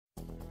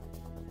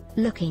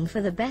Looking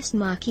for the best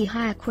marquee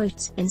hire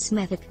quotes in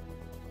Smethwick?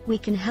 We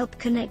can help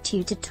connect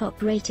you to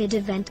top-rated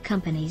event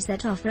companies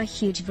that offer a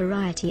huge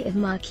variety of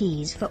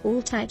marquees for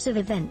all types of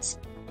events.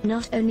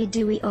 Not only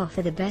do we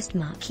offer the best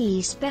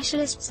marquee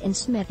specialists in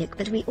Smethwick,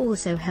 but we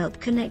also help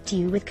connect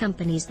you with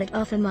companies that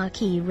offer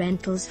marquee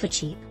rentals for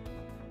cheap.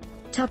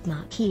 Top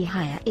Marquee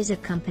Hire is a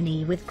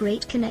company with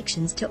great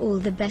connections to all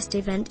the best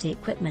event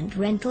equipment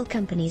rental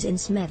companies in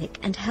Smethwick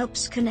and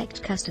helps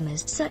connect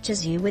customers such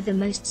as you with the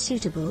most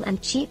suitable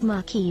and cheap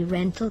marquee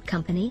rental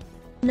company.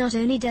 Not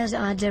only does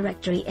our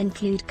directory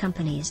include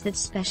companies that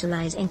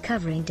specialize in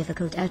covering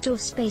difficult outdoor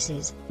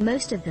spaces,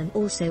 most of them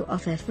also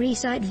offer free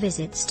site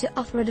visits to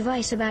offer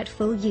advice about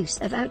full use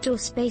of outdoor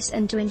space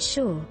and to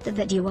ensure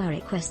that you are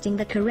requesting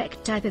the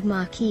correct type of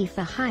marquee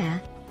for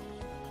hire.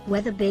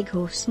 Whether big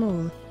or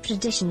small,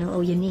 traditional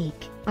or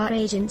unique, our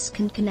agents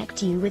can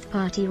connect you with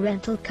party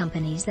rental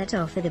companies that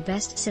offer the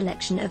best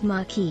selection of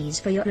marquees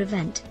for your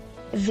event.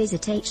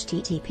 Visit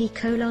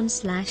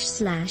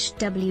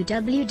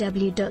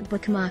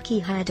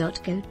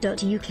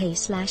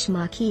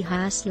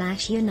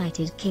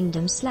http://www.bookmarqueehire.co.uk/marqueehire/United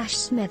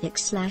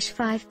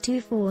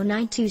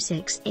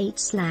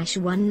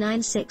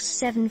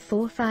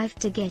Kingdom/Smethwick/5249268/1967445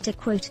 to get a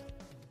quote.